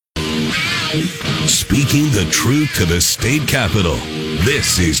Speaking the truth to the state capitol.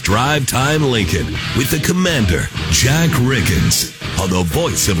 This is Drive Time Lincoln with the Commander, Jack Riggins, on the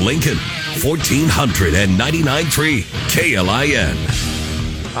voice of Lincoln, 1499.3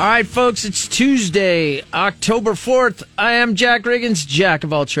 KLIN. All right, folks, it's Tuesday, October 4th. I am Jack Riggins, Jack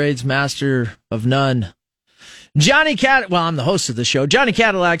of all trades, master of none. I'm the host of the show. Johnny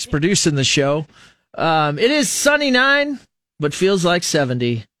Cadillac's producing the show. It is sunny 9, but feels like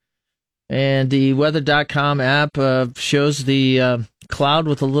 70. And the weather.com app shows the cloud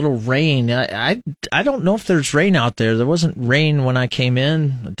with a little rain. I don't know if there's rain out there. There wasn't rain when I came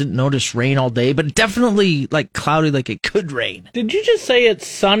in. I didn't notice rain all day, but definitely like cloudy, like it could rain. Did you just say it's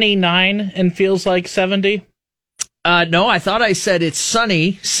sunny 9 and feels like 70? No, I thought I said it's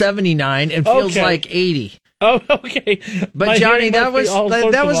sunny 79 and feels like 80. Oh, okay. But Johnny, that was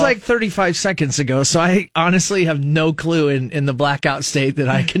like 35 seconds ago, so I honestly have no clue in the blackout state that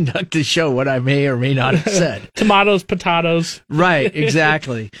I conduct the show what I may or may not have said. Tomatoes, potatoes. Right,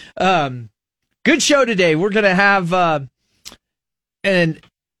 exactly. Good show today. We're going to have an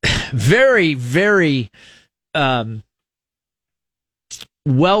very, very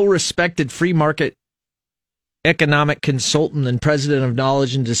well-respected free market economic consultant and president of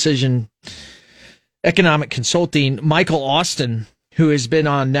Knowledge and Decision Economic Consulting, Michael Austin, who has been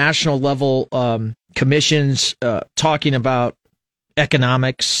on national level commissions talking about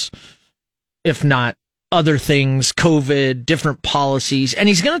economics, if not other things, COVID, different policies. And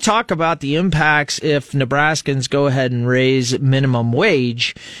he's going to talk about the impacts if Nebraskans go ahead and raise minimum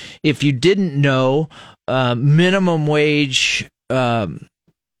wage. If you didn't know, minimum wage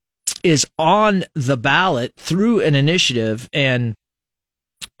is on the ballot through an initiative, and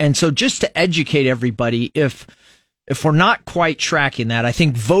so just to educate everybody, if we're not quite tracking that, I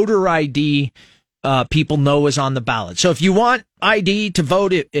think voter ID people know is on the ballot. So if you want ID to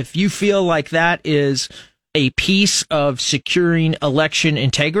vote, if you feel like that is a piece of securing election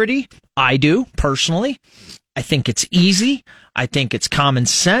integrity, I do personally. I think it's easy. I think it's common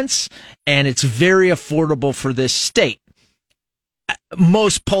sense, and it's very affordable for this state.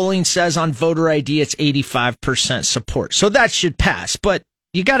 Most polling says on voter ID it's 85% support. So that should pass, but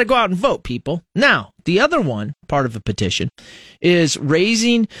you got to go out and vote, people. Now, the other one, part of a petition, is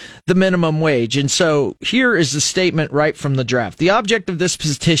raising the minimum wage. And so here is the statement right from the draft. The object of this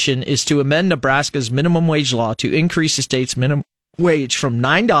petition is to amend Nebraska's minimum wage law to increase the state's minimum wage from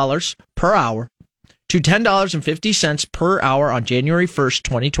 $9 per hour to $10.50 per hour on January 1st,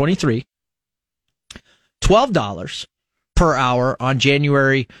 2023, $12 per hour on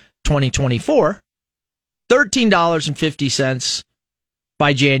January 2024, $13.50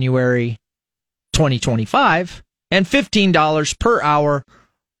 by January 2025, and $15 per hour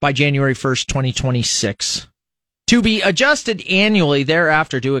by January 1st, 2026, to be adjusted annually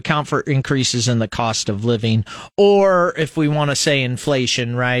thereafter to account for increases in the cost of living, or if we want to say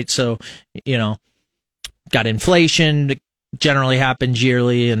inflation, right? So, got inflation that generally happens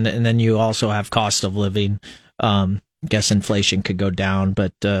yearly, and then you also have cost of living. Guess inflation could go down,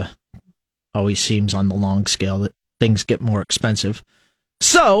 but always seems on the long scale that things get more expensive.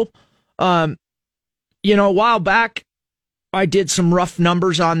 So, a while back, I did some rough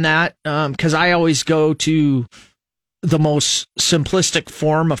numbers on that because I always go to the most simplistic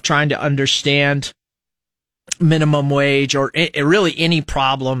form of trying to understand minimum wage or really any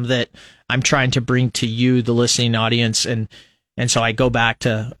problem that I'm trying to bring to you, the listening audience. And so I go back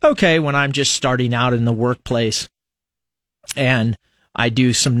to, when I'm just starting out in the workplace and I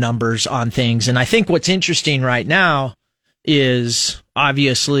do some numbers on things. And I think what's interesting right now is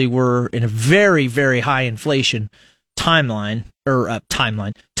obviously we're in a very, very high inflation time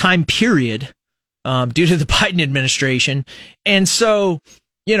period due to the Biden administration. And so,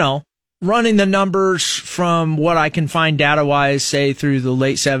 running the numbers from what I can find data-wise, say through the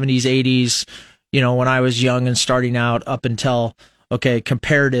late 70s, 80s, when I was young and starting out up until,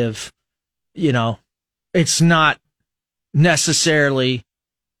 comparative, it's not necessarily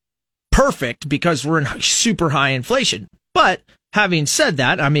perfect because we're in super high inflation. But having said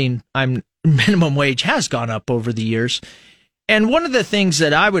that, minimum wage has gone up over the years. And one of the things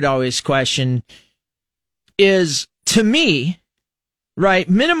that I would always question is, to me, right,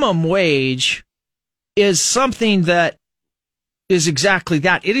 minimum wage is something that is exactly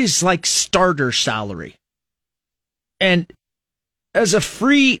that. It is like starter salary. And as a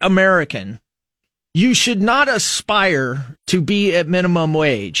free American, you should not aspire to be at minimum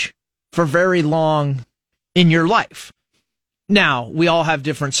wage for very long in your life. Now, we all have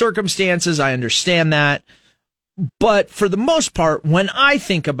different circumstances. I understand that. But for the most part, when I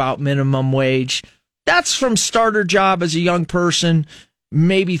think about minimum wage, that's from starter job as a young person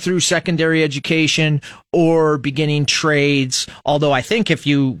maybe through secondary education or beginning trades. Although I think if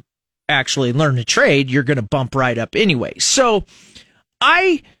you actually learn to trade, you're going to bump right up anyway. So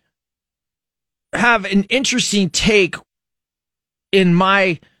I have an interesting take in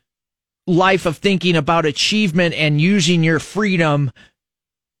my life of thinking about achievement and using your freedom.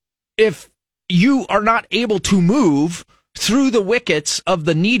 If you are not able to move through the wickets of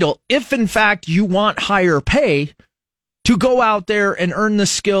the needle, if in fact you want higher pay, to go out there and earn the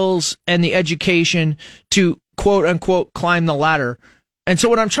skills and the education to quote unquote climb the ladder. And so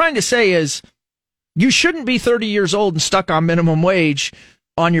what I'm trying to say is you shouldn't be 30 years old and stuck on minimum wage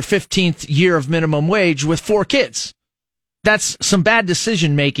on your 15th year of minimum wage with 4 kids. That's some bad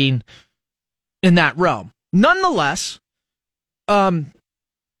decision making in that realm. Nonetheless,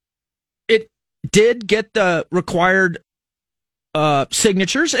 it did get the required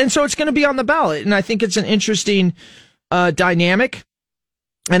signatures, and so it's going to be on the ballot. And I think it's an interesting dynamic,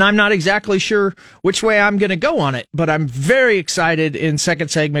 and I'm not exactly sure which way I'm going to go on it, but I'm very excited in second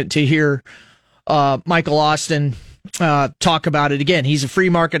segment to hear Michael Austin talk about it again. He's a free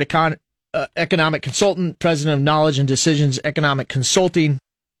market economic consultant, president of Knowledge and Decisions Economic Consulting.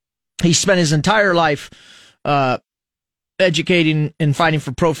 He spent his entire life educating and fighting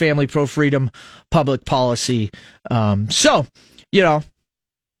for pro-family, pro-freedom public policy. So, you know,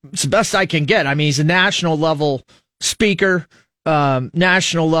 it's the best I can get. I mean, he's a national level speaker,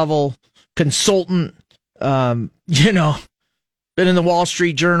 national level consultant, you know, been in the Wall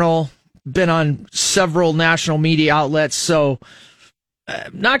Street Journal, been on several national media outlets. So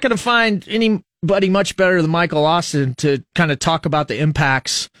not going to find anybody much better than Michael Austin to kind of talk about the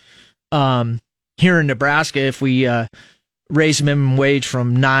impacts here in Nebraska if we raise minimum wage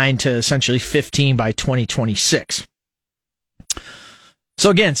from 9 to essentially 15 by 2026. So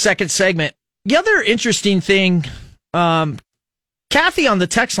again, second segment. The other interesting thing, Kathy on the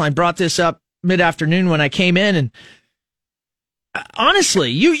text line brought this up mid-afternoon when I came in, and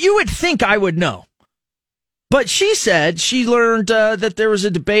honestly, you would think I would know. But she said she learned that there was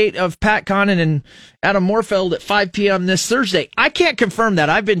a debate of Pat Connon and Adam Morfeld at 5 p.m. this Thursday. I can't confirm that.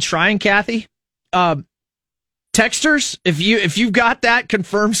 I've been trying, Kathy. Texters, if you've got that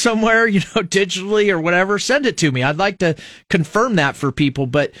confirmed somewhere, you know, digitally or whatever, send it to me. I'd like to confirm that for people.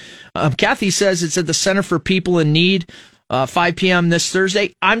 But Kathy says it's at the Center for People in Need, 5 p.m. this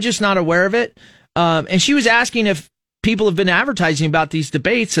Thursday. I'm just not aware of it. And she was asking if people have been advertising about these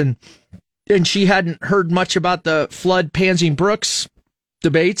debates, and she hadn't heard much about the Flood Pansy Brooks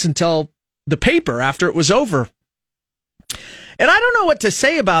debates until the paper after it was over. And I don't know what to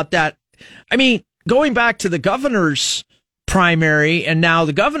say about that. I mean, going back to the governor's primary and now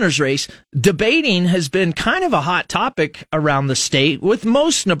the governor's race, debating has been kind of a hot topic around the state, with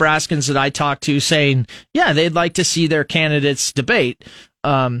most Nebraskans that I talk to saying, yeah, they'd like to see their candidates debate,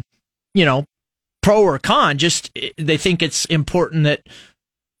 you know, pro or con. Just they think it's important that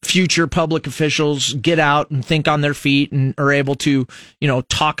future public officials get out and think on their feet and are able to, you know,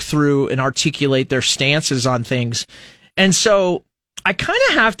 talk through and articulate their stances on things. And so I kind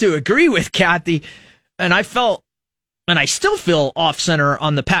of have to agree with Kathy, and I felt, and I still feel off center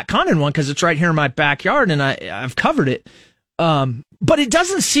on the Pat Connon one because it's right here in my backyard and I've covered it. But it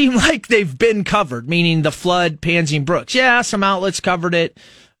doesn't seem like they've been covered, meaning the Flood, Pansy and Brooks. Yeah, some outlets covered it.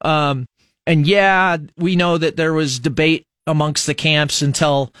 And yeah, we know that there was debate amongst the camps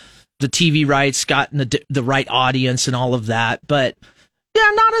until the TV rights got in the right audience and all of that. But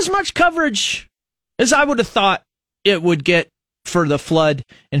yeah, not as much coverage as I would have thought it would get for the Flood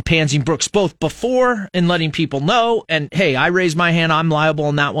and Pansy Brooks, both before and letting people know. And hey, I raised my hand. I'm liable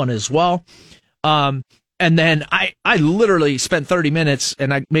on that one as well. And then I literally spent 30 minutes,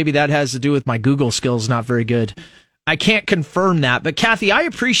 and maybe that has to do with my Google skills not very good. I can't confirm that. But Kathy, I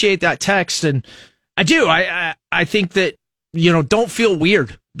appreciate that text, and I do. I think that, you know, don't feel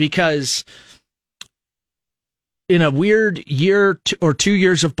weird, because in a weird year or 2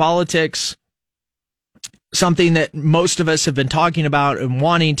 years of politics, something that most of us have been talking about and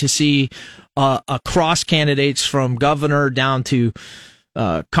wanting to see across candidates from governor down to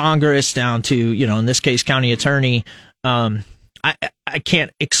Congress, down to, you know, in this case, county attorney. I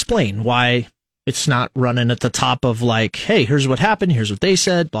can't explain why it's not running at the top of like, hey, here's what happened, here's what they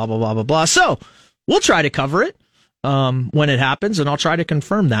said, blah, blah, blah, blah, blah. So we'll try to cover it when it happens, and I'll try to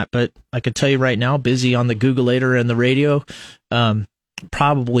confirm that. But I could tell you right now, busy on the Googleator and the radio,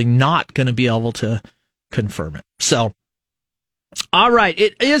 probably not going to be able to confirm it. So, all right.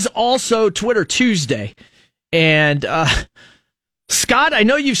 It is also Twitter Tuesday. And Scott, I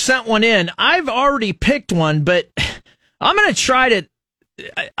know you sent one in. I've already picked one, but I'm going to try to.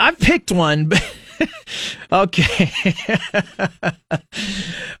 I've picked one, but Okay.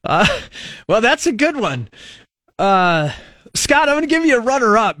 Well, that's a good one. Scott, I'm going to give you a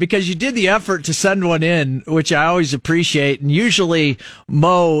runner-up because you did the effort to send one in, which I always appreciate. And usually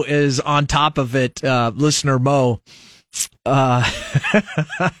Mo is on top of it, listener Mo. But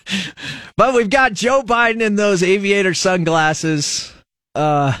we've got Joe Biden in those aviator sunglasses,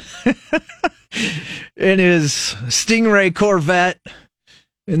 in his Stingray Corvette,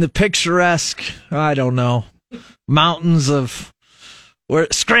 in the picturesque, I don't know, mountains of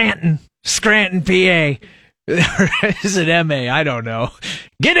Scranton, PA. Is it MA? I don't know.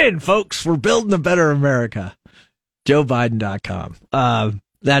 Get in, folks. We're building a better America. JoeBiden.com.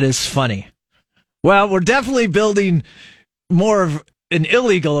 That is funny. Well, we're definitely building more of an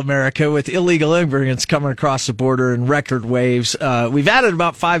illegal America with illegal immigrants coming across the border in record waves. We've added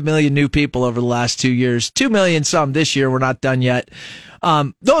about 5 million new people over the last 2 years. 2 million some this year. We're not done yet.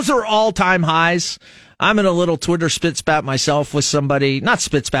 Those are all-time highs. I'm in a little Twitter spit-spat myself with somebody. Not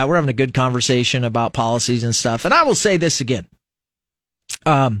spit-spat. We're having a good conversation about policies and stuff. And I will say this again.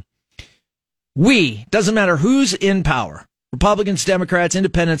 Doesn't matter who's in power. Republicans, Democrats,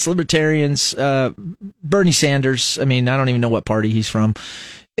 Independents, Libertarians, Bernie Sanders. I mean, I don't even know what party he's from.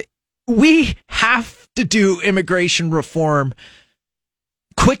 We have to do immigration reform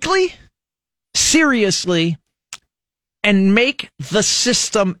quickly, seriously, and make the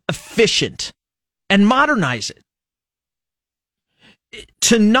system efficient and modernize it.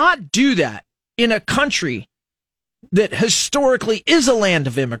 To not do that in a country that historically is a land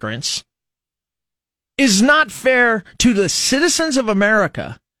of immigrants is not fair to the citizens of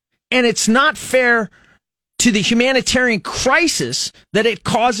America, and it's not fair to the humanitarian crisis that it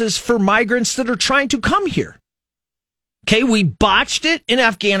causes for migrants that are trying to come here. Okay, we botched it in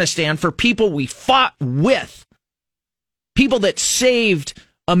Afghanistan for people we fought with, people that saved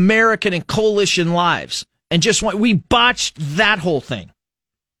American and coalition lives, and we botched that whole thing,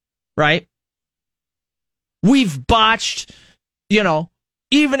 right? We've botched,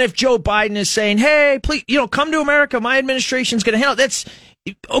 even if Joe Biden is saying, hey, please, come to America, my administration's going to handle it. That's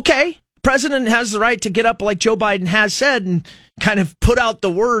okay. President has the right to get up like Joe Biden has said and kind of put out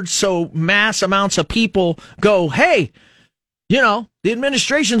the word so mass amounts of people go, hey, the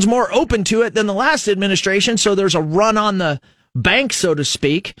administration's more open to it than the last administration, so there's a run on the bank, so to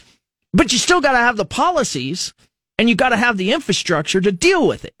speak. But you still got to have the policies and you got to have the infrastructure to deal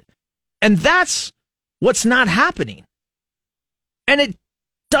with it. And that's what's not happening. And it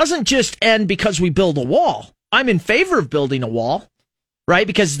doesn't just end because we build a wall. I'm in favor of building a wall, right?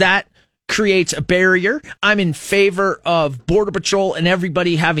 Because that creates a barrier. I'm in favor of Border Patrol and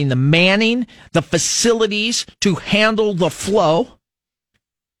everybody having the manning, the facilities to handle the flow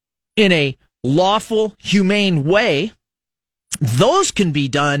in a lawful, humane way. Those can be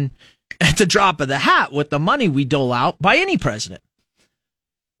done at the drop of the hat with the money we dole out by any president.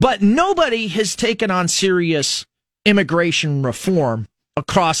 But nobody has taken on serious immigration reform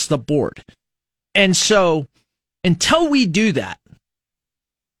across the board. And so until we do that,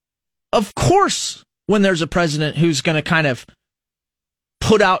 of course, when there's a president who's going to kind of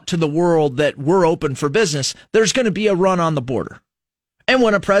put out to the world that we're open for business, there's going to be a run on the border. And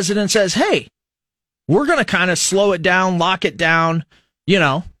when a president says, hey, we're going to kind of slow it down, lock it down,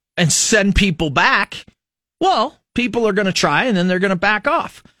 and send people back, well, people are going to try and then they're going to back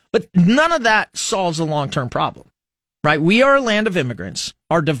off. But none of that solves a long-term problem, right? We are a land of immigrants.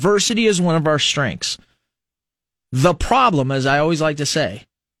 Our diversity is one of our strengths. The problem, as I always like to say,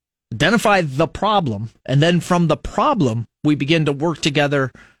 identify the problem, and then from the problem, we begin to work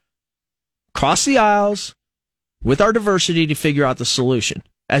together across the aisles with our diversity to figure out the solution.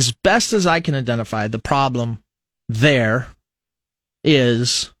 As best as I can identify, the problem there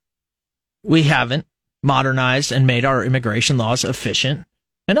is we haven't modernized and made our immigration laws efficient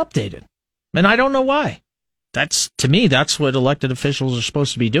and updated. And I don't know why. To me, that's what elected officials are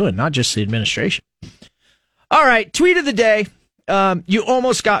supposed to be doing, not just the administration. All right, tweet of the day. You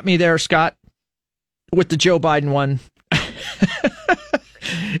almost got me there, Scott, with the Joe Biden one.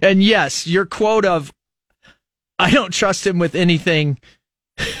 And yes, your quote of, I don't trust him with anything,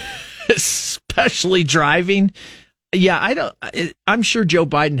 especially driving. Yeah, I'm sure Joe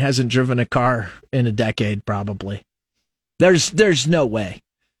Biden hasn't driven a car in a decade, probably. There's no way.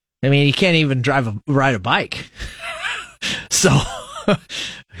 I mean, he can't even ride a bike. So,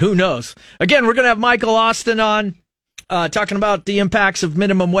 who knows? Again, we're going to have Michael Austin on, talking about the impacts of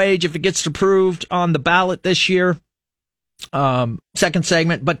minimum wage if it gets approved on the ballot this year. Second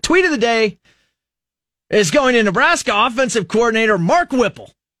segment. But tweet of the day is going to Nebraska offensive coordinator Mark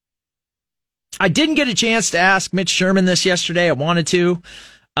Whipple. I didn't get a chance to ask Mitch Sherman this yesterday. I wanted to.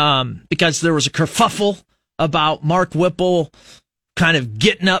 because there was a kerfuffle about Mark Whipple kind of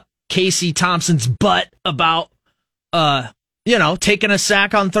getting up Casey Thompson's butt about, taking a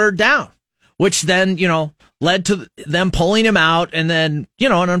sack on third down, which then, led to them pulling him out. And then,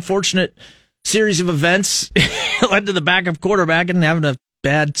 an unfortunate series of events led to the backup quarterback and having a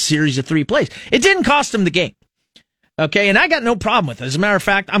bad series of 3 plays. It didn't cost him the game. Okay. And I got no problem with it. As a matter of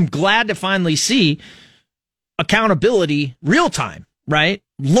fact, I'm glad to finally see accountability real time, right?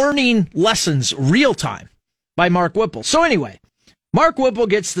 Learning lessons real time by Mark Whipple. So anyway, Mark Whipple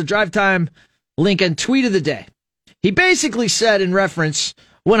gets the Drive Time Lincoln tweet of the day. He basically said in reference,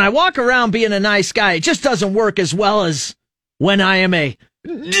 when I walk around being a nice guy, it just doesn't work as well as when I am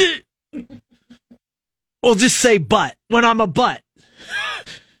we'll just say when I'm a butt.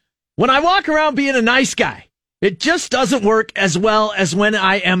 When I walk around being a nice guy, it just doesn't work as well as when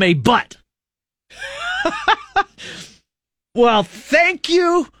I am a butt. Well, thank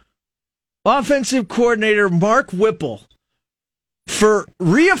you, offensive coordinator Mark Whipple, for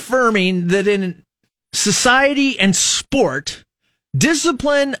reaffirming that in society and sport,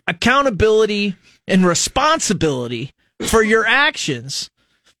 discipline, accountability, and responsibility for your actions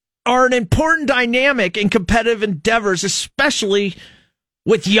are an important dynamic in competitive endeavors, especially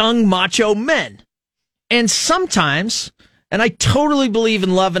with young macho men. And sometimes, and I totally believe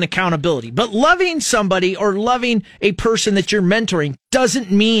in love and accountability, but loving somebody or loving a person that you're mentoring doesn't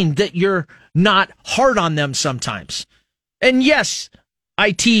mean that you're not hard on them sometimes. And yes,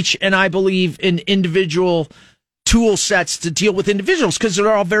 I teach and I believe in individual tool sets to deal with individuals because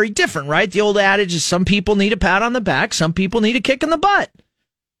they're all very different, right? The old adage is some people need a pat on the back, some people need a kick in the butt.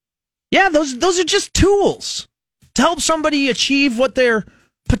 Yeah, those are just tools to help somebody achieve what their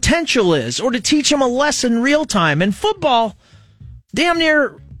potential is or to teach them a lesson real time. And football, damn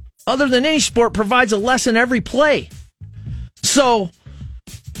near, other than any sport, provides a lesson every play. So,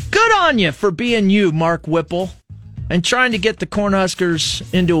 good on you for being you, Mark Whipple, and trying to get the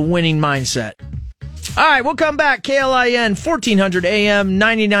Cornhuskers into a winning mindset. All right, we'll come back. KLIN, 1400 AM,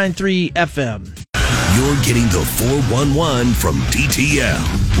 99.3 FM. You're getting the 411 from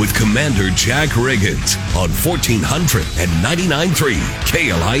DTL with Commander Jack Riggins on 1400 and 99.3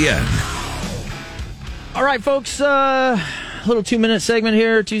 KLIN. All right, folks, little 2-minute segment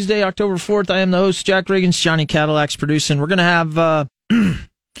here. Tuesday, October 4th. I am the host, Jack Riggins. Johnny Cadillac's producing. We're going to have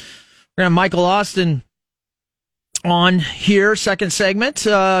Michael Austin on here, second segment,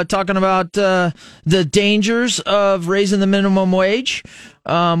 talking about the dangers of raising the minimum wage,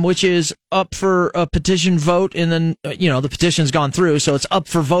 which is up for a petition vote, and then the petition's gone through, so it's up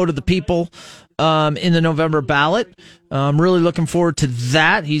for vote of the people in the November ballot. I'm really looking forward to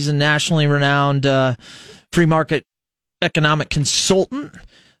that. He's a nationally renowned free market economic consultant,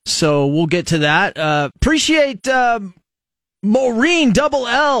 so we'll get to that. Appreciate Maureen Double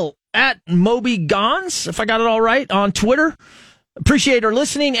L at Moby Gons, if I got it all right, on Twitter. Appreciate her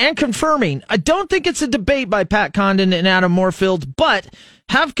listening and confirming. I don't think it's a debate by Pat Condon and Adam Moorfield, but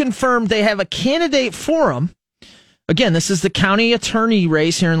have confirmed they have a candidate forum. Again, this is the county attorney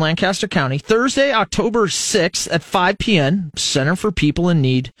race here in Lancaster County. Thursday, October 6th at 5 p.m., Center for People in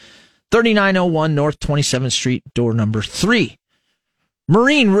Need, 3901 North 27th Street, door number 3.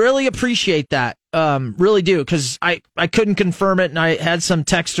 Maureen, really appreciate that. Really do, because I couldn't confirm it, and I had some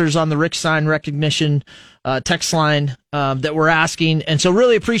texters on the Rick Sign recognition text line that were asking, and so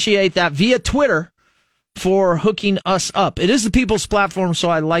really appreciate that via Twitter for hooking us up. It is the people's platform, so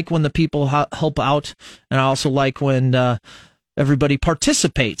I like when the people help out, and I also like when everybody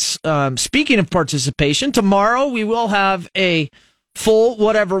participates. Speaking of participation, tomorrow we will have a full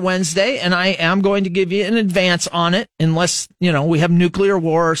Whatever Wednesday, and I am going to give you an advance on it, unless, we have nuclear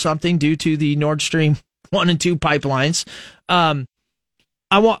war or something due to the Nord Stream 1 and 2 pipelines. I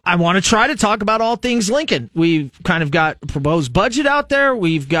want to try to talk about all things Lincoln. We've kind of got a proposed budget out there.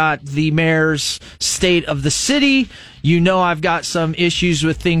 We've got the mayor's state of the city. I've got some issues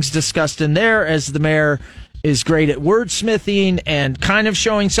with things discussed in there, as the mayor is great at wordsmithing and kind of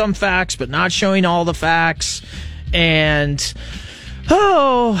showing some facts, but not showing all the facts. And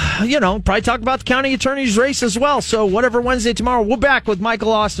probably talk about the county attorney's race as well. So Whatever Wednesday tomorrow, we're back with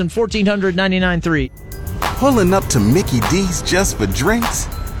Michael Austin, 1400 99.3. Pulling up to Mickey D's just for drinks?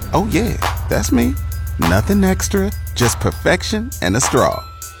 Oh yeah, that's me. Nothing extra, just perfection and a straw.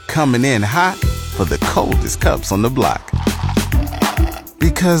 Coming in hot for the coldest cups on the block.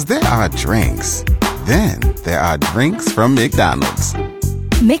 Because there are drinks. Then there are drinks from McDonald's.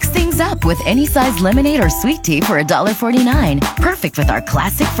 Mix things up with any size lemonade or sweet tea for $1.49. Perfect with our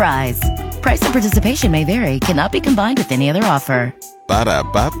classic fries. Price and participation may vary. Cannot be combined with any other offer.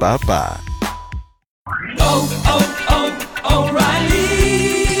 Ba-da-ba-ba-ba.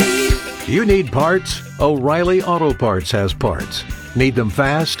 O'Reilly You need parts? O'Reilly Auto Parts has parts. Need them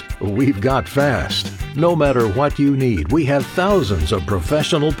fast? We've got fast. No matter what you need, we have thousands of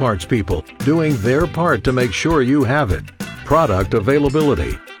professional parts people doing their part to make sure you have it. Product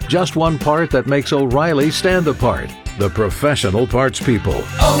availability. Just one part that makes O'Reilly stand apart. The professional parts people.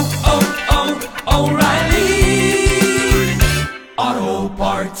 O'Reilly Auto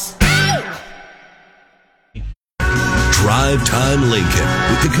Parts. Drive Time Lincoln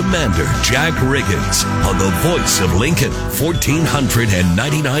with the Commander, Jack Riggins, on the voice of Lincoln,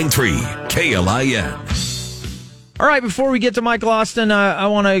 1499.3 KLIN. All right, before we get to Michael Austin, I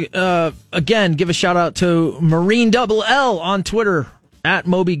want to, again, give a shout-out to Marine Double L on Twitter, at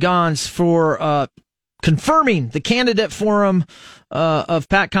Moby Gons, for confirming the candidate forum of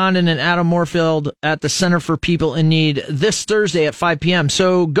Pat Condon and Adam Moorfield at the Center for People in Need this Thursday at 5 p.m.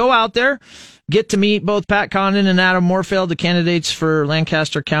 So go out there. Get to meet both Pat Condon and Adam Moorfield, the candidates for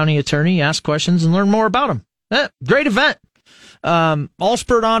Lancaster County Attorney, ask questions and learn more about them. Great event. All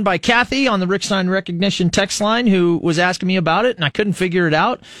spurred on by Kathy on the Rick Stein Recognition text line, who was asking me about it, and I couldn't figure it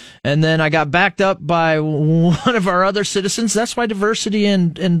out. And then I got backed up by one of our other citizens. That's why diversity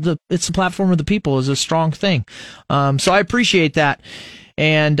and it's the platform of the people is a strong thing. So I appreciate that.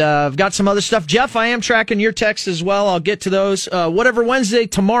 And I've got some other stuff. Jeff, I am tracking your texts as well. I'll get to those. Whatever Wednesday,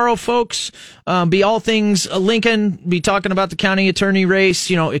 tomorrow, folks, be all things Lincoln, be talking about the county attorney race,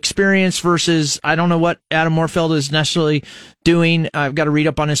 experience versus, I don't know what Adam Moorfield is necessarily doing. I've got to read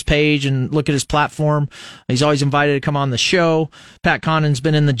up on his page and look at his platform. He's always invited to come on the show. Pat Condon's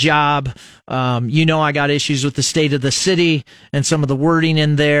been in the job. I got issues with the state of the city and some of the wording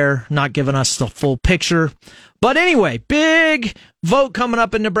in there, not giving us the full picture. But anyway, big vote coming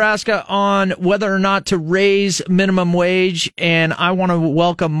up in Nebraska on whether or not to raise minimum wage. And I want to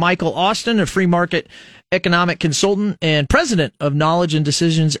welcome Michael Austin, a free market economic consultant and president of Knowledge and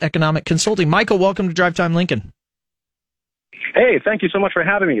Decisions Economic Consulting. Michael, welcome to Drive Time Lincoln. Hey, thank you so much for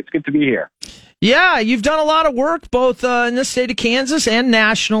having me. It's good to be here. Yeah, you've done a lot of work both in the state of Kansas and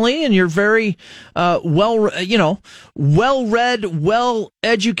nationally, and you're very well-read,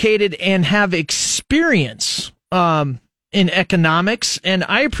 well-educated, and have experience in economics. And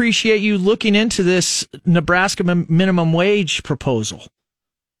I appreciate you looking into this Nebraska minimum wage proposal.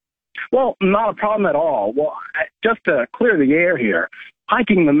 Well, not a problem at all. Well, just to clear the air here,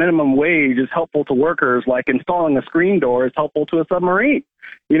 hiking the minimum wage is helpful to workers like installing a screen door is helpful to a submarine.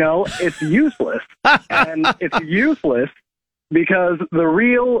 It's useless. And it's useless because the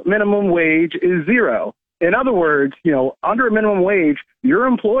real minimum wage is zero. In other words, under a minimum wage, your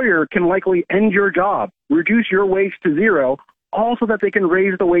employer can likely end your job, reduce your wage to zero, all so that they can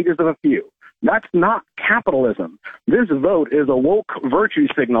raise the wages of a few. That's not capitalism. This vote is a woke virtue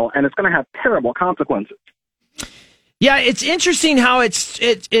signal, and it's going to have terrible consequences. Yeah, it's interesting how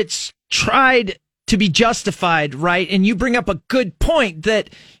it's tried to be justified, right? And you bring up a good point that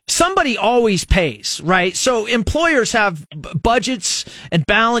somebody always pays, right? So employers have budgets and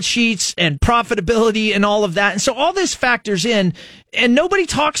balance sheets and profitability and all of that. And so all this factors in, and nobody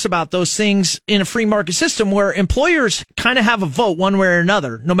talks about those things in a free market system where employers kind of have a vote one way or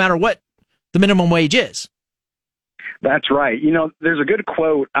another, no matter what the minimum wage is. That's right. There's a good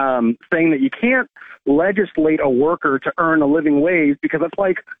quote saying that you can't legislate a worker to earn a living wage because it's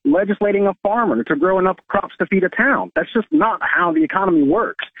like legislating a farmer to grow enough crops to feed a town. That's just not how the economy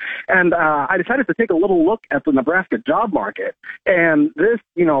works. And I decided to take a little look at the Nebraska job market, and this,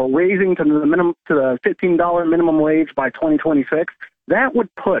 raising to the $15 minimum wage by 2026, that would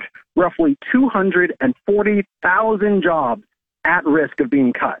put roughly 240,000 jobs at risk of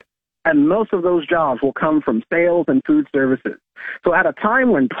being cut. And most of those jobs will come from sales and food services. So at a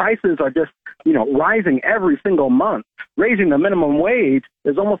time when prices are just, rising every single month, raising the minimum wage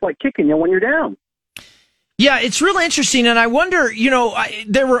is almost like kicking you when you're down. Yeah, it's really interesting. And I wonder,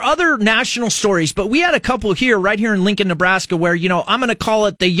 there were other national stories, but we had a couple right here in Lincoln, Nebraska, where, I'm going to call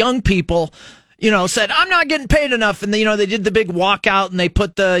it the young people, said, I'm not getting paid enough. And, they did the big walkout and they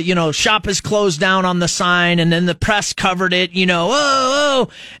put the, shop is closed down on the sign. And then the press covered it, oh.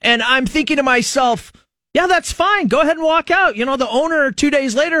 And I'm thinking to myself, yeah, that's fine. Go ahead and walk out. The owner 2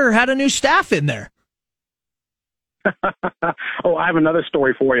 days later had a new staff in there. Oh, I have another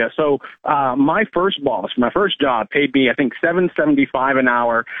story for you. So my first boss, my first job, paid me, I think, $7.75 an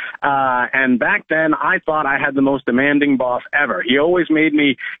hour. And back then, I thought I had the most demanding boss ever. He always made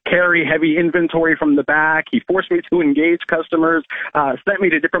me carry heavy inventory from the back. He forced me to engage customers, sent me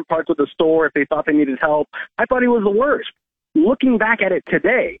to different parts of the store if they thought they needed help. I thought he was the worst. Looking back at it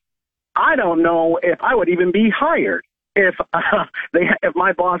today, I don't know if I would even be hired. if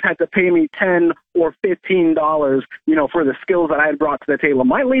my boss had to pay me $10 or $15, for the skills that I had brought to the table.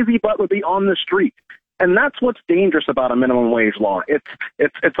 My lazy butt would be on the street. And that's what's dangerous about a minimum wage law.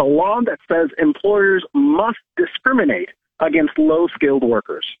 It's a law that says employers must discriminate against low-skilled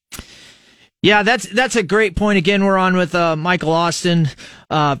workers. Yeah, that's a great point. Again, we're on with Michael Austin,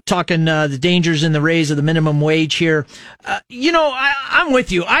 talking the dangers and the raise of the minimum wage here. I'm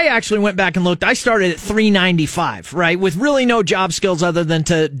with you. I actually went back and looked. I started at $3.95, right, with really no job skills other than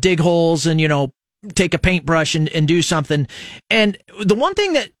to dig holes and take a paintbrush and do something. And the one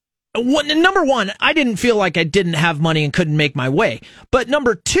thing that number one, I didn't feel like I didn't have money and couldn't make my way. But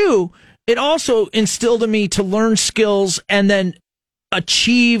number two, it also instilled in me to learn skills and then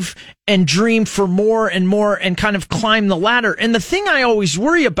achieve and dream for more and more and kind of climb the ladder. And the thing I always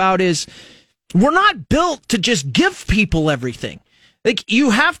worry about is we're not built to just give people everything. Like, you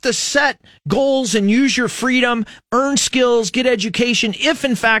have to set goals and use your freedom, earn skills, get education, if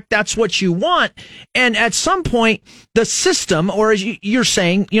in fact that's what you want. And at some point, the system, or as you're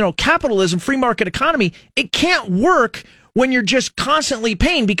saying, capitalism, free market economy, it can't work when you're just constantly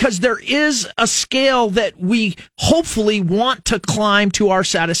paying, because there is a scale that we hopefully want to climb to our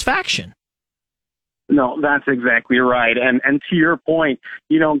satisfaction. No, that's exactly right. And to your point,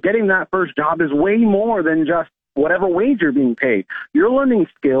 getting that first job is way more than just whatever wage you're being paid. You're learning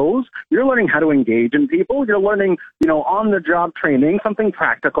skills. You're learning how to engage in people. You're learning, on-the-job training, something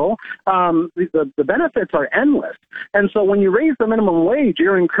practical. The benefits are endless. And so when you raise the minimum wage,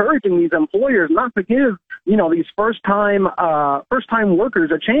 you're encouraging these employers not to give, these first-time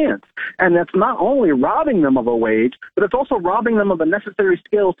workers a chance. And that's not only robbing them of a wage, but it's also robbing them of the necessary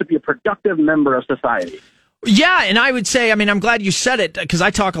skills to be a productive member of society. Yeah, and I would say, I'm glad you said it, because I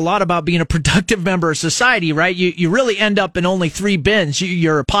talk a lot about being a productive member of society, right? You really end up in only three bins.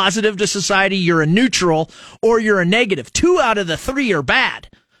 You're a positive to society, you're a neutral, or you're a negative. 2 out of the 3 are bad,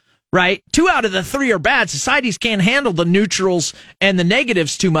 right? 2 out of the 3 are bad. Societies can't handle the neutrals and the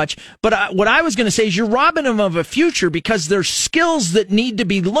negatives too much. But what I was going to say is you're robbing them of a future, because there's skills that need to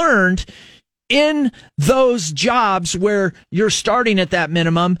be learned in those jobs where you're starting at that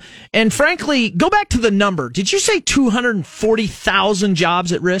minimum. And frankly, go back to the number. Did you say 240,000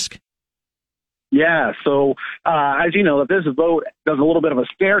 jobs at risk? Yeah, so as you know, this vote does a little bit of a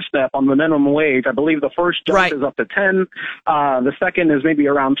stair step on the minimum wage. I believe the first jump is up to 10. The second is maybe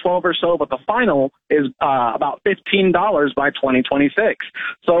around 12 or so, but the final is about $15 by 2026.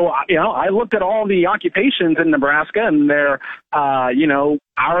 So, I looked at all the occupations in Nebraska and their,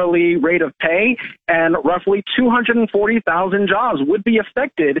 hourly rate of pay, and roughly 240,000 jobs would be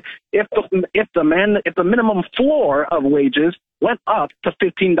affected if the minimum floor of wages went up to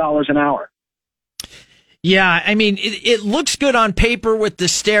 $15 an hour. Yeah, it looks good on paper with the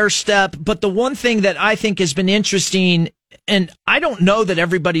stair step, but the one thing that I think has been interesting, and I don't know that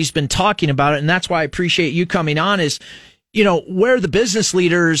everybody's been talking about it, and that's why I appreciate you coming on, is, where the business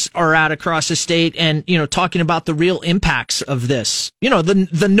leaders are at across the state and, talking about the real impacts of this,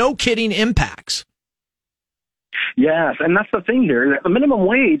 the no kidding impacts. Yes, and that's the thing here. The minimum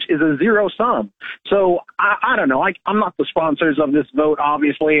wage is a zero sum. So I don't know. I'm not the sponsors of this vote,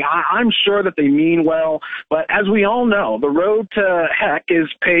 obviously. I'm sure that they mean well. But as we all know, the road to heck is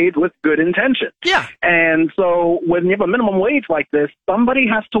paved with good intentions. Yeah. And so when you have a minimum wage like this, somebody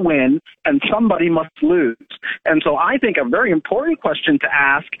has to win and somebody must lose. And so I think a very important question to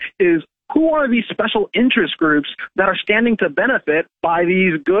ask is, who are these special interest groups that are standing to benefit by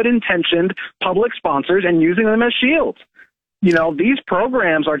these good-intentioned public sponsors and using them as shields? These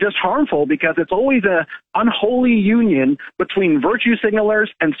programs are just harmful because it's always an unholy union between virtue signalers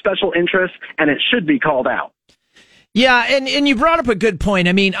and special interests, and it should be called out. Yeah, and you brought up a good point.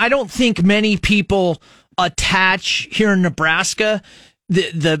 I don't think many people attach here in Nebraska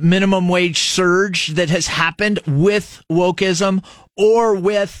the minimum wage surge that has happened with wokeism or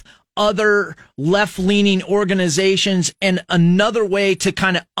with other left-leaning organizations and another way to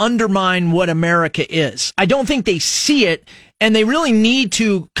kind of undermine what America is. I don't think they see it, and they really need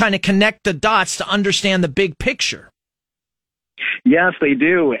to kind of connect the dots to understand the big picture. Yes, they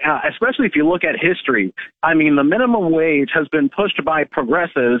do, especially if you look at history. The minimum wage has been pushed by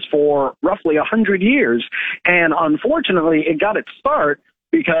progressives for roughly 100 years, and unfortunately, it got its start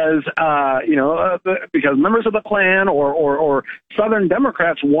because because members of the Klan or Southern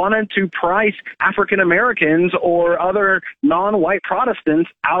Democrats wanted to price African Americans or other non-white Protestants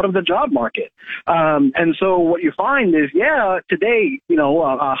out of the job market. And so what you find is, today,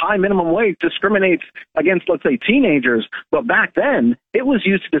 a high minimum wage discriminates against, let's say, teenagers, but back then it was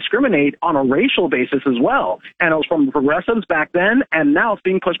used to discriminate on a racial basis as well. And it was from progressives back then, and now it's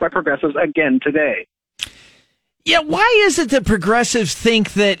being pushed by progressives again today. Yeah, why is it that progressives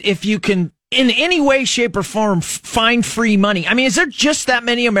think that if you can, in any way, shape, or form, find free money? I mean, is there just that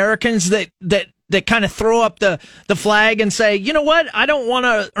many Americans that kind of throw up the flag and say, you know what, I don't want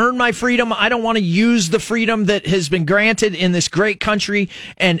to earn my freedom. I don't want to use the freedom that has been granted in this great country,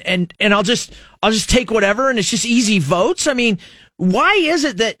 and I'll just take whatever, and it's just easy votes? I mean, why is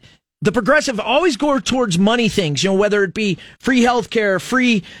it that the progressive always go towards money things, whether it be free healthcare,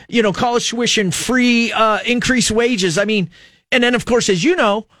 free, college tuition, free increased wages? I mean, and then, of course, as you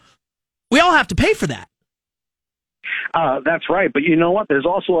know, we all have to pay for that. That's right. But you know what? There's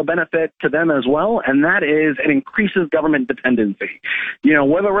also a benefit to them as well, and that is it increases government dependency.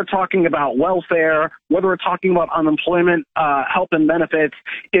 Whether we're talking about welfare, whether we're talking about unemployment, health and benefits,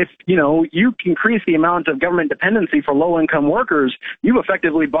 if, you increase the amount of government dependency for low-income workers, you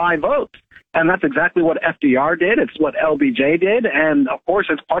effectively buy votes. And that's exactly what FDR did. It's what LBJ did. And, of course,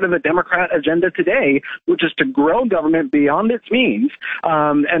 it's part of the Democrat agenda today, which is to grow government beyond its means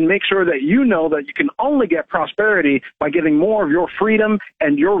and make sure that you know that you can only get prosperity by giving more of your freedom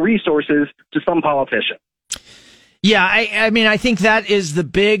and your resources to some politician. Yeah, I mean, I think that is the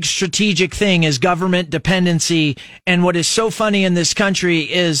big strategic thing, is government dependency. And what is so funny in this country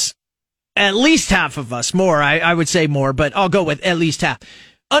is at least half of us, more, I would say more, but I'll go with at least half,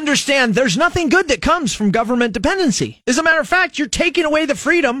 understand there's nothing good that comes from government dependency. As a matter of fact, you're taking away the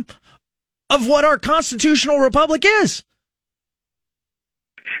freedom of what our constitutional republic is.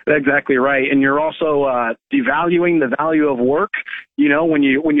 Exactly right. And you're also devaluing the value of work. When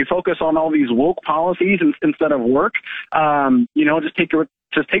you focus on all these woke policies instead of work,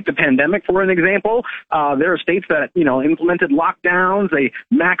 just take the pandemic for an example. There are states that, implemented lockdowns. They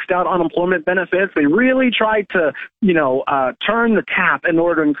maxed out unemployment benefits. They really tried to, turn the tap in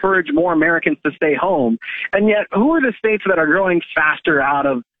order to encourage more Americans to stay home. And yet, who are the states that are growing faster out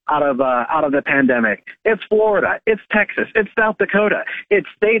of the pandemic? It's Florida, it's Texas, it's South Dakota. It's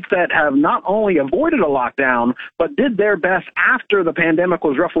states that have not only avoided a lockdown, but did their best after the pandemic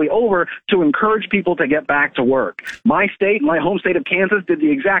was roughly over to encourage people to get back to work. My state, my home state of Kansas, did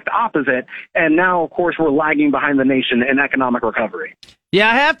the exact opposite. And now, of course, we're lagging behind the nation in economic recovery. Yeah,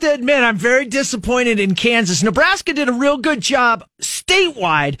 I have to admit, I'm very disappointed in Kansas. Nebraska did a real good job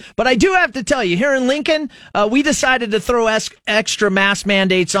statewide, but I do have to tell you, here in Lincoln, we decided to throw extra mask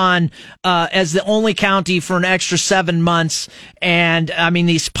mandates on as the only county for an extra 7 months. And, I mean,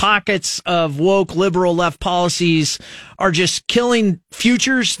 these pockets of woke liberal left policies are just killing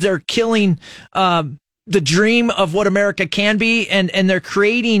futures. They're killing the dream of what America can be, and they're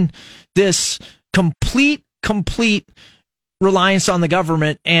creating this complete reliance on the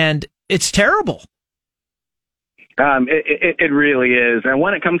government, and it's terrible. It really is. And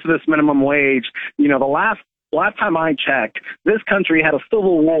when it comes to this minimum wage, the last time I checked, this country had a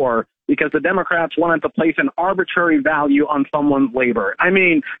civil war because the Democrats wanted to place an arbitrary value on someone's labor. I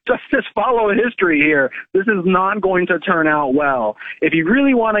mean, just follow history here. This is not going to turn out well. If you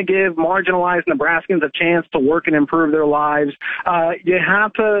really want to give marginalized Nebraskans a chance to work and improve their lives, you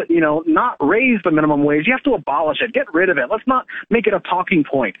have to, not raise the minimum wage. You have to abolish it. Get rid of it. Let's not make it a talking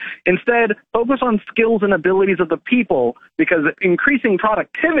point. Instead, focus on skills and abilities of the people, because increasing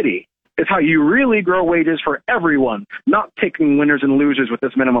productivity is how you really grow wages for everyone, not picking winners and losers with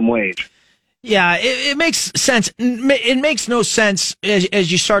this minimum wage. Yeah, it makes sense. It makes no sense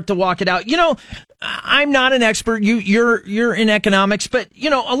as you start to walk it out. I'm not an expert. You're in economics, but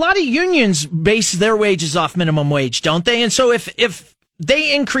a lot of unions base their wages off minimum wage, don't they? And so if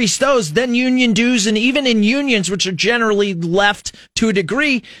they increase those, then union dues, and even in unions, which are generally left to a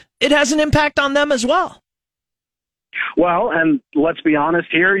degree, it has an impact on them as well. Well, and let's be honest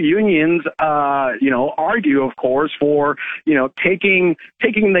here, unions, argue, of course, for, taking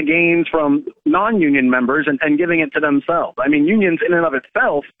the gains from non-union members and giving it to themselves. I mean, unions in and of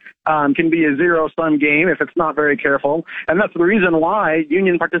itself can be a zero-sum game if it's not very careful. And that's the reason why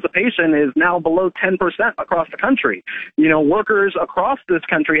union participation is now below 10% across the country. Workers across this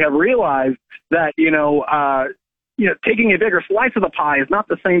country have realized that, taking a bigger slice of the pie is not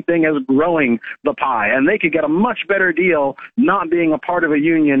the same thing as growing the pie. And they could get a much better deal not being a part of a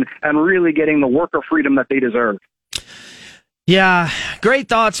union and really getting the worker freedom that they deserve. Yeah, great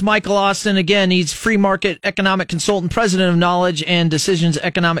thoughts, Michael Austin. Again, he's free market economic consultant, president of Knowledge and Decisions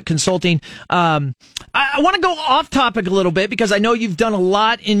Economic Consulting. I want to go off topic a little bit because I know you've done a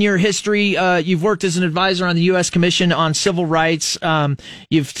lot in your history. You've worked as an advisor on the U.S. Commission on Civil Rights.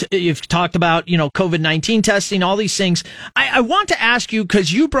 You've talked about, COVID-19 testing, all these things. I want to ask you,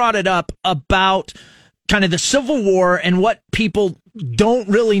 because you brought it up, about kind of the Civil War and what people don't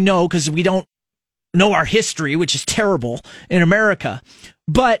really know, because we don't know our history, which is terrible in America.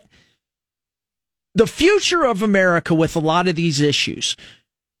 But the future of America with a lot of these issues.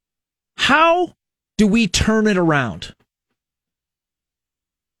 How do we turn it around?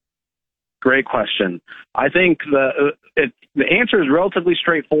 Great question. I think the answer is relatively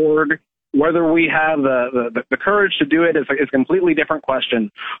straightforward. Whether we have the courage to do it is a completely different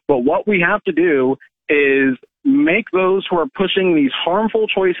question. But what we have to do is make those who are pushing these harmful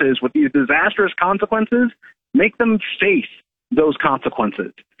choices with these disastrous consequences, make them face those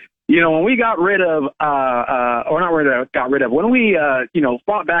consequences. When we when we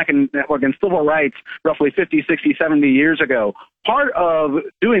fought back against civil rights roughly 50, 60, 70 years ago, part of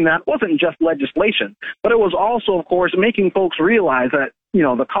doing that wasn't just legislation, but it was also, of course, making folks realize that,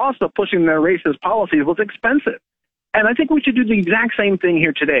 the cost of pushing their racist policies was expensive. And I think we should do the exact same thing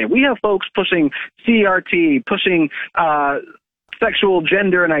here today. We have folks pushing CRT, pushing sexual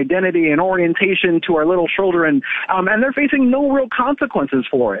gender and identity and orientation to our little children, and they're facing no real consequences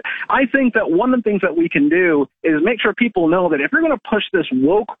for it. I think that one of the things that we can do is make sure people know that if you're going to push this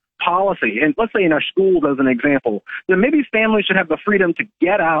woke policy, and let's say in our schools as an example, then maybe families should have the freedom to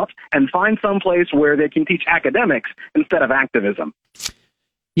get out and find some place where they can teach academics instead of activism.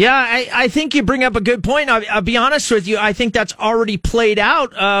 Yeah, I think you bring up a good point. I'll be honest with you. I think that's already played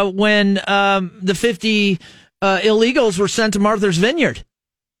out when the 50 illegals were sent to Martha's Vineyard.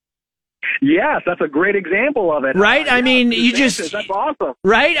 Yes, that's a great example of it. Right? I mean, that's awesome.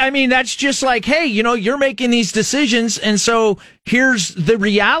 Right? I mean, that's just like, hey, you're making these decisions, and so here's the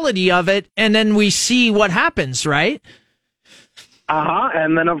reality of it, and then we see what happens, right?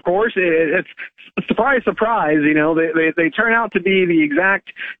 And then, of course, it's surprise, surprise, they turn out to be the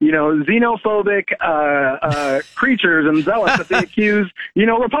exact, xenophobic creatures and zealots that they accuse,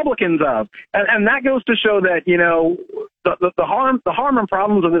 Republicans of. And that goes to show that, the harm and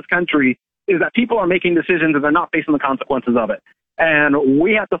problems of this country is that people are making decisions and they're not facing the consequences of it. And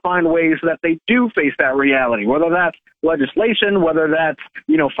we have to find ways that they do face that reality, whether that's legislation, whether that's,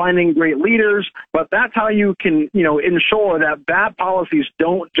 finding great leaders. But that's how you can, ensure that bad policies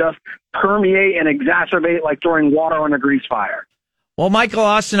don't just permeate and exacerbate like throwing water on a grease fire. Well, Michael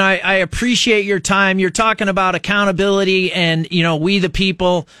Austin, I appreciate your time. You're talking about accountability and, we the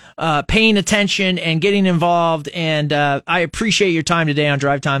people paying attention and getting involved. And I appreciate your time today on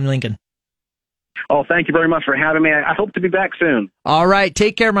Drive Time Lincoln. Oh, thank you very much for having me. I hope to be back soon. All right.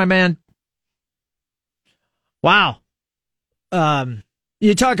 Take care, my man. Wow.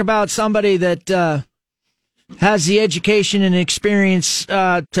 You talk about somebody that has the education and experience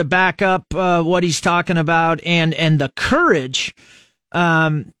to back up what he's talking about and the courage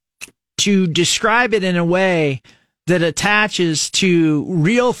to describe it in a way that attaches to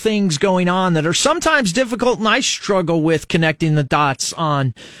real things going on that are sometimes difficult, and I struggle with connecting the dots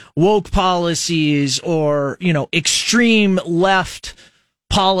on woke policies or, extreme left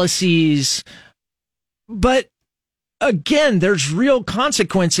policies. But again, there's real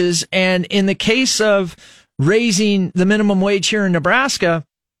consequences, and in the case of raising the minimum wage here in Nebraska,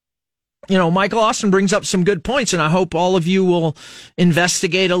 Michael Austin brings up some good points, and I hope all of you will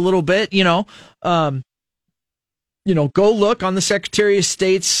investigate a little bit, go look on the Secretary of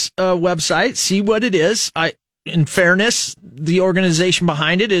State's website, see what it is. In fairness, the organization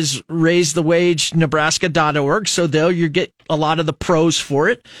behind it is raisethewagenebraska.org, so you get a lot of the pros for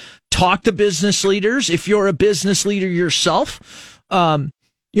it. Talk to business leaders. If you're a business leader yourself, run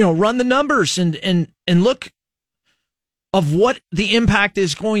the numbers and look of what the impact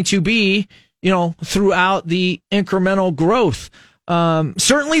is going to be, throughout the incremental growth.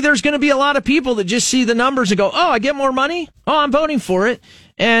 Certainly there's going to be a lot of people that just see the numbers and go, oh, I get more money. Oh, I'm voting for it.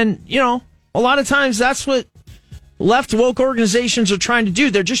 And, a lot of times that's what left woke organizations are trying to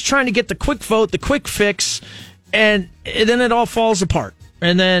do. They're just trying to get the quick vote, the quick fix, and then it all falls apart.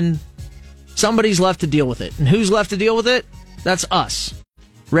 And then somebody's left to deal with it. And who's left to deal with it? That's us.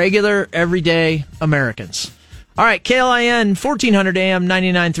 Regular, everyday Americans. All right, KLIN, 1400 AM,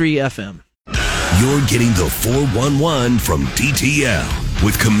 99.3 FM. You're getting the 411 from DTL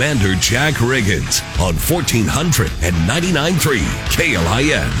with Commander Jack Riggins on 1400 and 99.3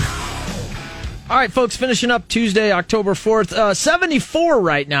 KLIN. All right, folks, finishing up Tuesday, October 4th. 74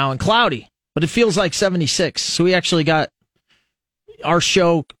 right now and cloudy, but it feels like 76. So we actually got our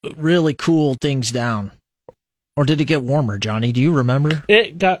show really cooled things down. Or did it get warmer, Johnny? Do you remember?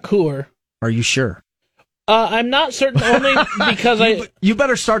 It got cooler. Are you sure? I'm not certain, only because You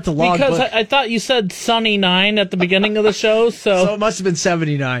better start the log. Because I thought you said sunny 9 at the beginning of the show, so it must have been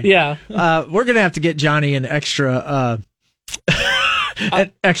 79. Yeah. We're gonna have to get Johnny an extra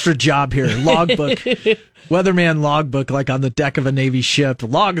extra job here. Logbook, weatherman logbook, like on the deck of a Navy ship.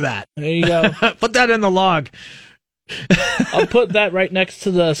 Log that. There you go. Put that in the log. I'll put that right next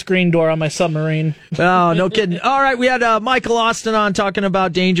to the screen door on my submarine. Oh, no kidding. All right, we had Michael Austin on talking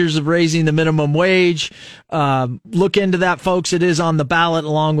about dangers of raising the minimum wage. Look into that, folks. It is on the ballot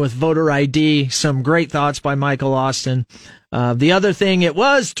along with voter ID. Some great thoughts by Michael Austin. The other thing, it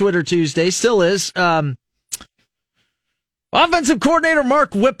was Twitter Tuesday, still is. Offensive coordinator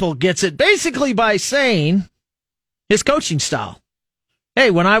Mark Whipple gets it basically by saying his coaching style.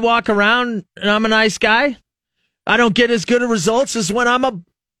 Hey, when I walk around and I'm a nice guy, I don't get as good of results as when I'm a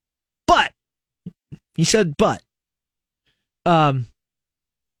butt. He said butt. I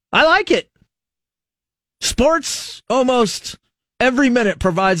like it. Sports almost every minute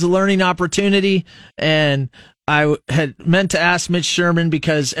provides a learning opportunity, and I had meant to ask Mitch Sherman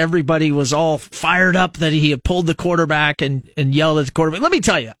because everybody was all fired up that he had pulled the quarterback and yelled at the quarterback. Let me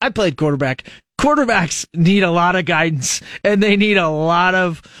tell you, I played quarterback. Quarterbacks need a lot of guidance, and they need a lot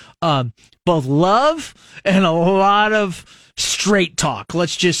of both love and a lot of straight talk.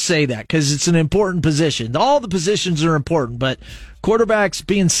 Let's just say that, because it's an important position. All the positions are important, but quarterbacks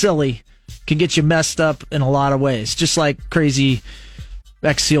being silly can get you messed up in a lot of ways, just like crazy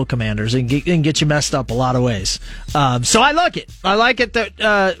ex-SEAL commanders, and can get you messed up a lot of ways. So I like it. I like it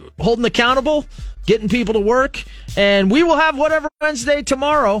that holding accountable, getting people to work, and we will have Whatever Wednesday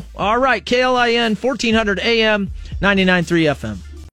tomorrow. All right, KLIN, 1400 AM, 99.3 FM.